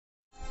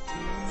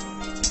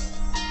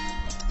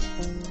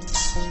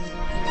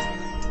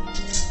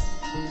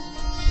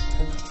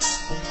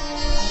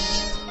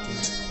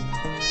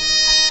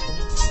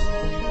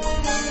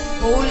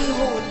Holy,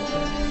 holy.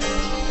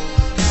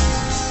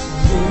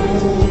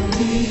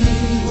 Holy,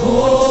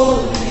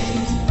 holy,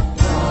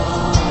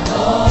 God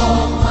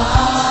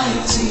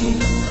Almighty.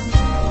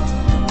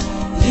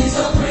 It's a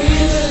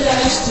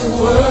privilege to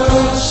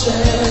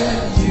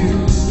worship you,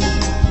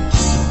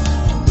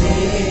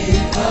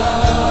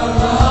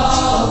 Maker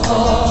of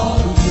all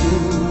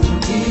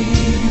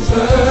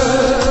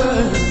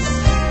universe.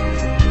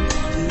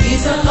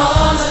 It's an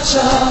honor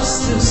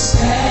just to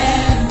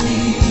stand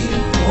here.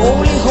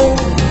 Holy,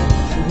 holy.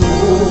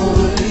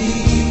 Holy,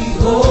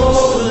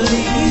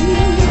 holy,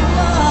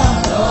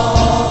 God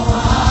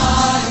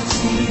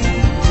Almighty.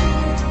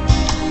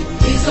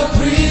 It's a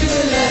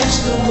privilege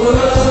to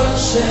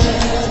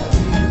worship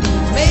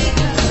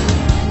Maker.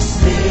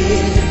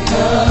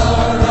 Maker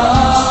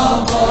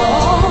of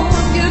all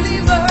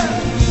universe.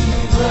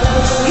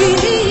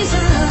 He's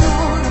an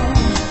honor.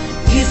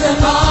 It's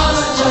an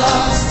honor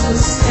just to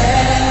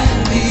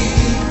stand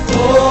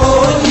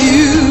before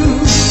you.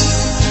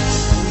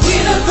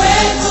 With a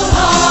grateful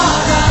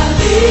heart I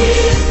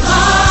lift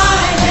my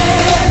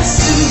hands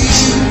to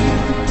you,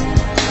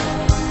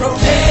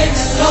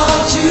 proclaiming,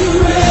 Lord, you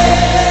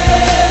reign.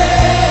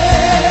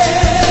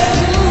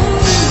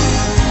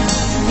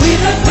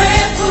 With a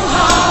grateful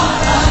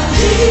heart I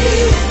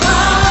lift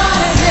my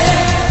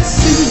hands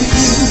to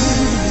you,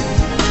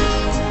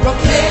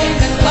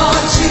 proclaiming,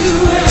 Lord, you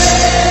reign.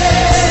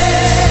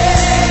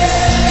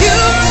 You reign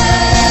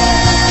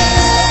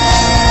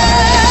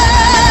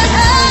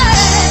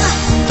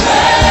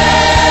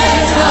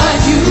are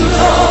you,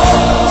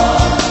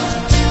 Lord,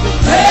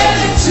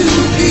 ready to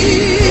be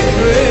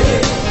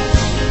praised,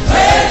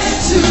 ready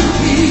to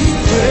be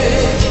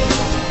praised.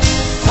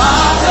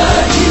 Father,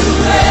 you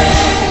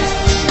reign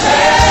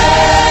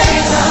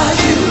are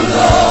you,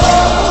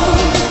 Lord,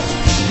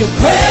 you're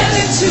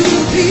ready to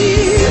be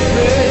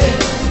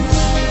praised,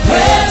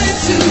 ready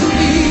to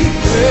be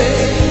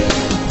praised.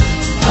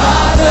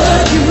 Father,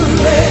 you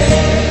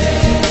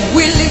reign.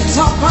 We lift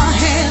up our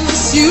hands,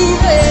 you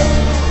reign.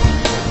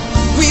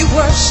 We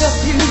worship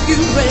you, you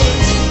reign.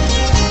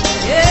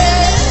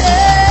 Yeah.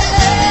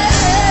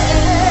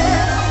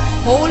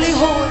 Holy,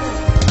 holy.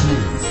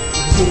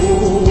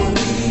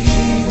 Holy,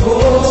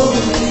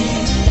 holy,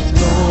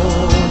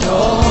 Lord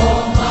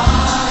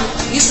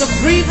Almighty. It's a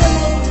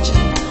privilege.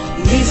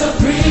 It's a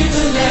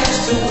privilege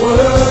to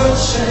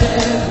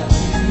worship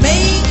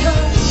Maker.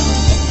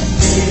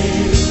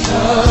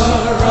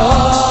 Maker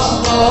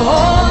of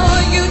Oh,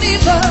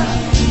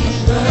 universe.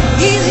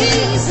 It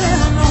is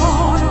an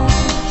honor.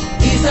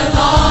 It's an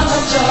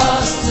honor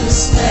just to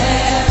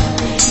stand.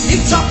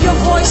 Lift up your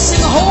voice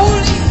in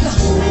holy.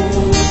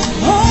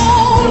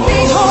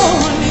 Holy,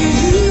 holy.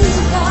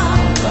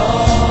 God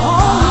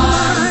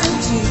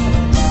Almighty.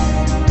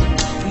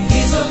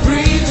 It's a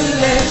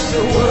privilege to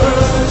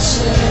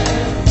worship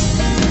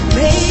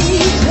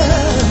Maker.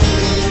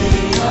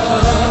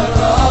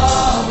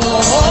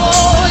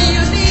 Oh,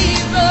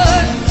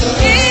 universe.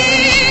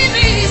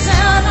 It is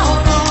an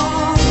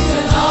honor.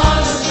 an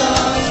honor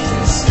just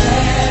to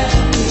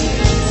stand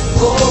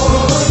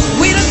before you.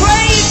 With a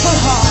grateful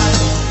heart.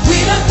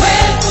 With a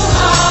grateful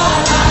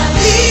heart I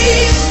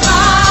lift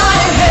my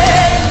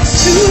hands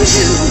To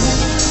you.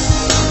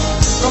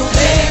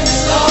 proclaiming,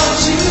 Lord,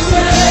 you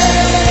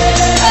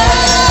reign.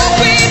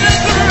 Oh, with a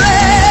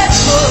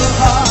grateful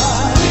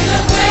heart. With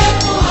a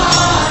grateful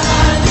heart I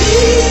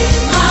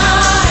lift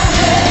my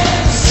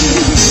hands to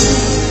you,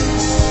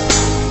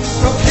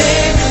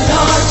 proclaiming,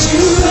 Lord,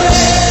 you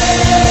reign.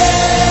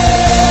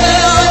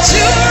 Lord,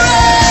 you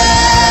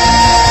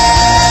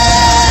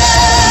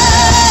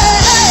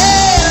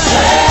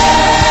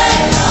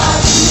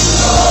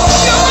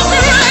You're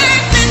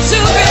greatly to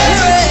be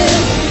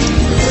praised.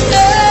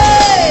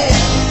 Hey,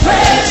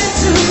 Ready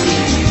to be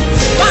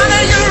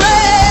Father, you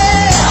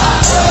reign.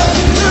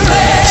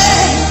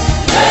 reign.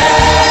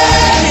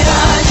 Reign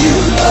are you,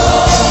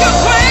 Lord. You're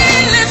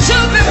greatly to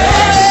be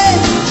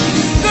praised.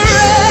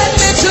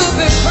 Greatly to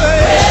be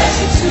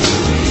praised.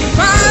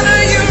 Father,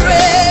 you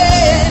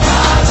reign.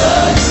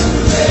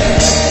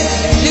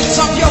 Lift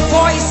up your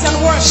voice and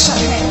worship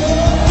Him.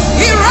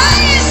 He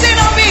reigns in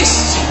our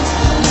midst.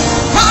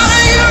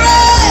 Father, you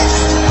reign.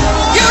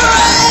 You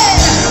reign.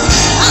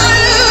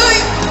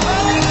 Hallelujah.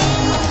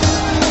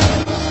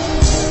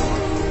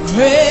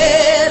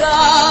 Great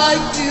are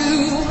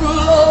you,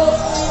 Lord.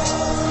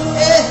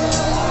 Eh.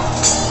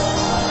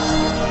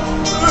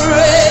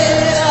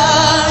 Great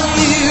are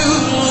you,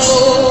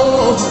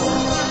 Lord.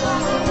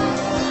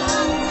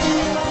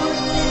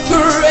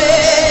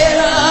 Great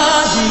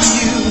are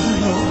you,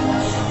 Lord.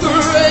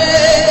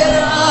 Great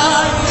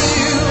are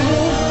you.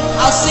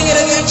 I'll sing it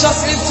again.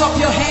 Just lift up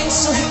your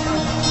hands to Him.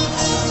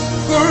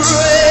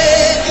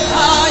 Great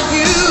are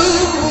you,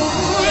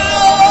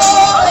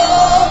 Lord.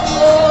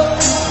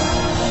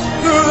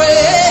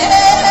 Great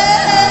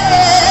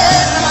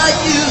are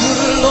you,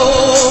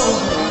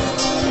 Lord.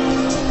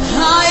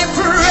 I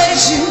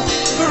praise you.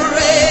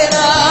 Great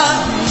are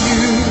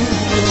you,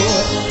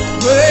 Lord.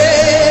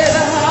 Great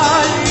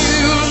are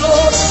you,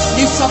 Lord.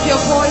 Lift up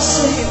your voice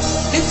to Him.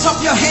 Lift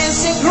up your hands.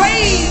 Say,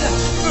 great,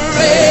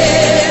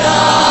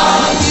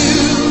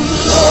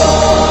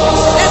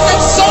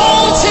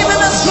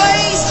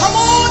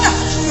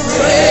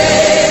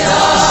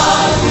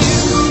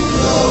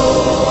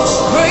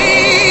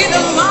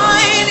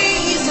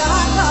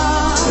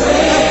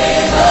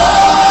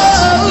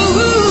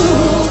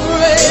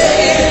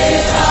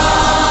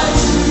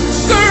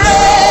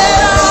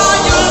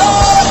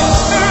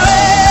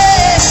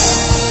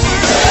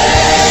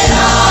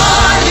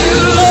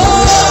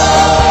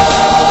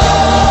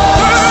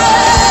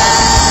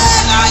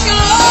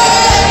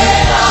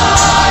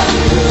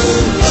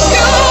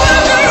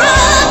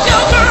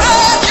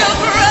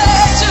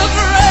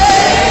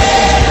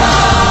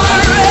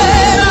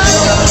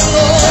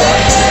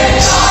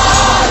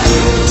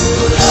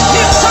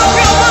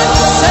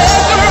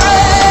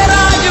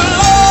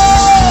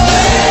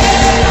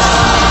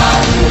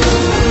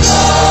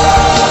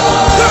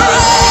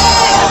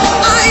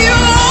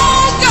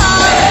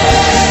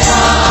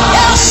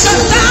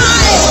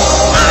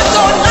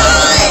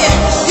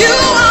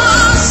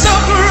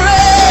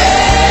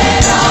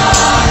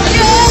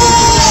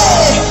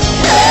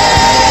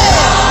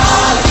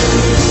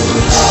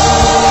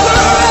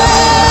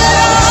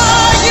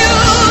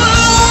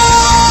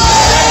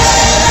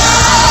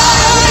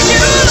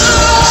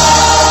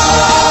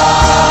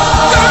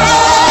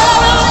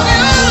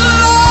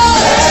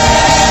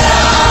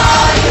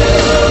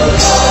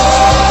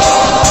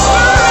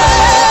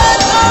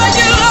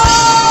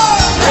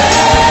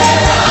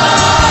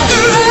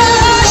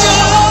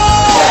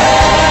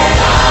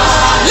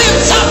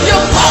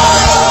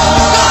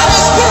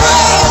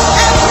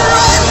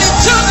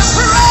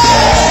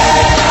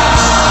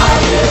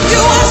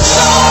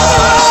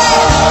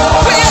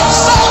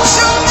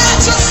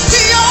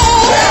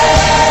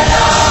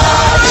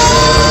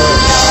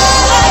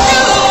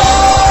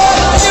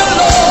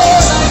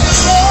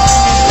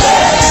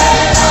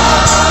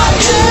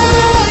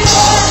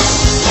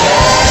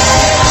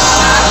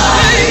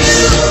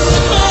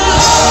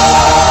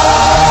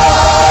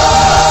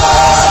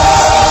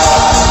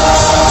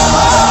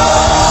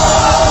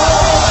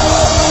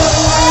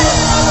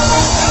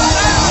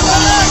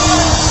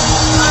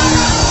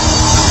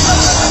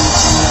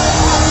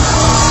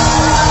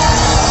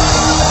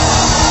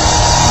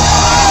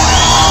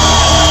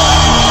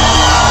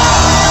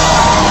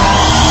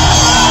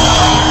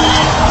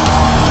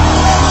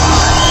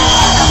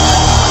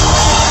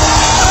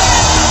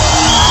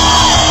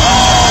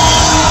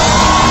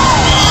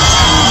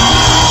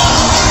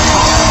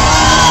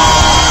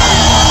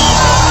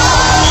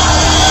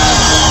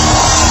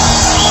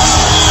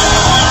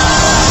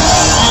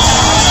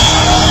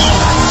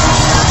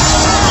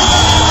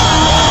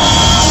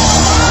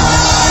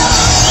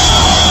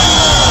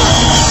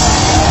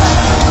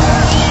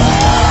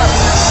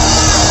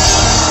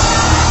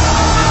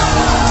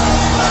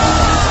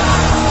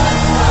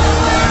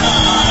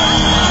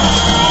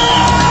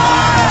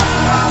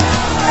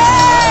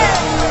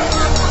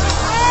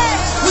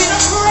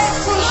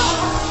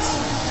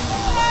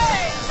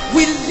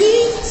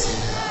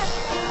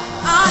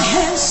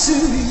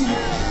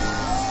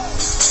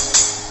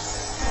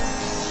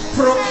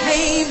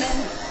 proclaiming,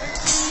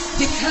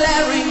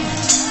 declaring,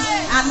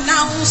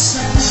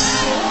 announcing,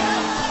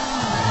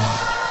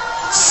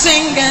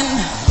 singing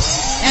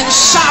and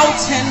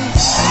shouting,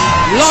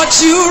 Lord,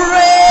 you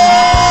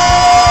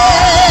reign.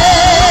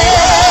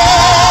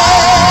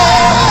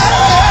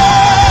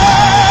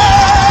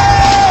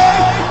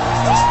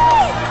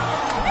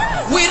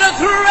 With a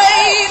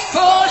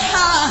grateful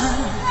heart,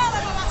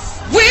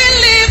 we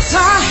lift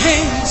our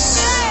hands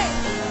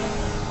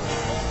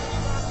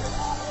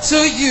to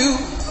you,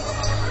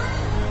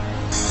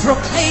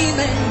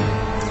 proclaiming,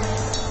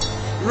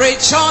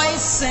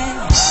 rejoicing,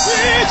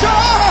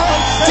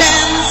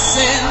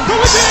 dancing,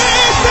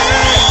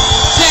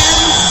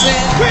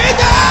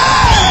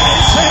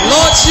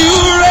 Lord, you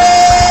reign.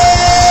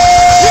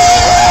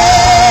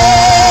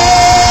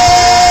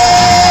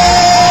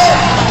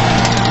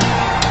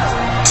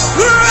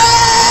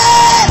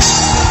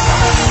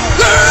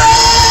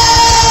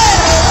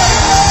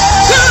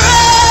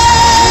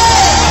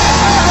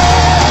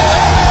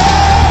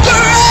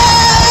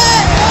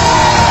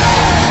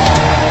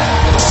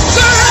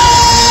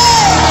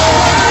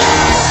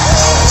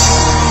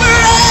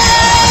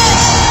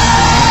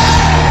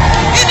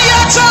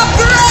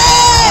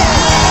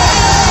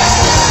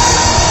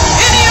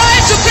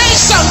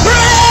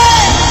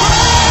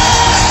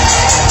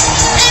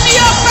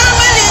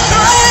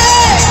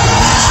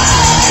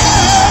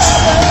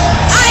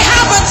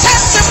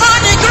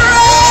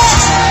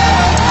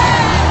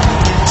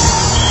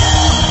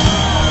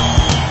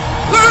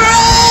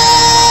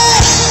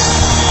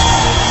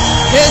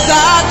 Is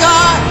our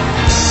God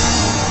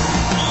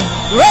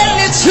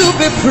ready to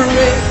be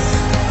praised?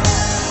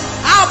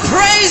 I'll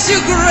praise you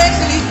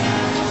greatly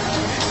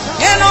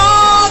in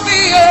all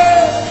the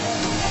earth,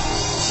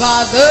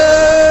 Father.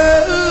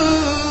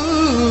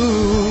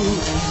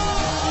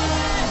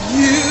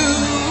 You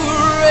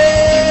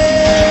reign.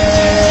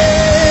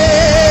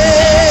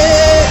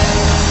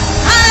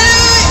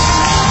 Hallelujah.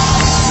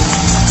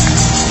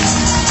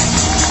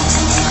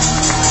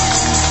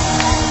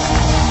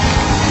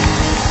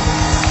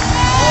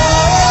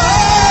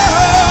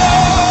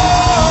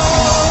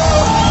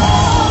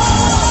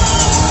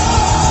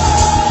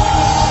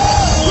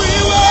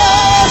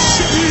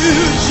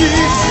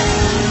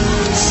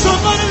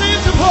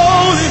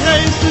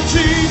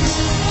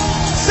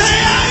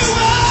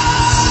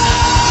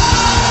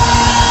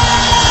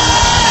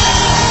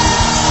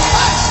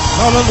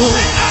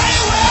 Hallelujah.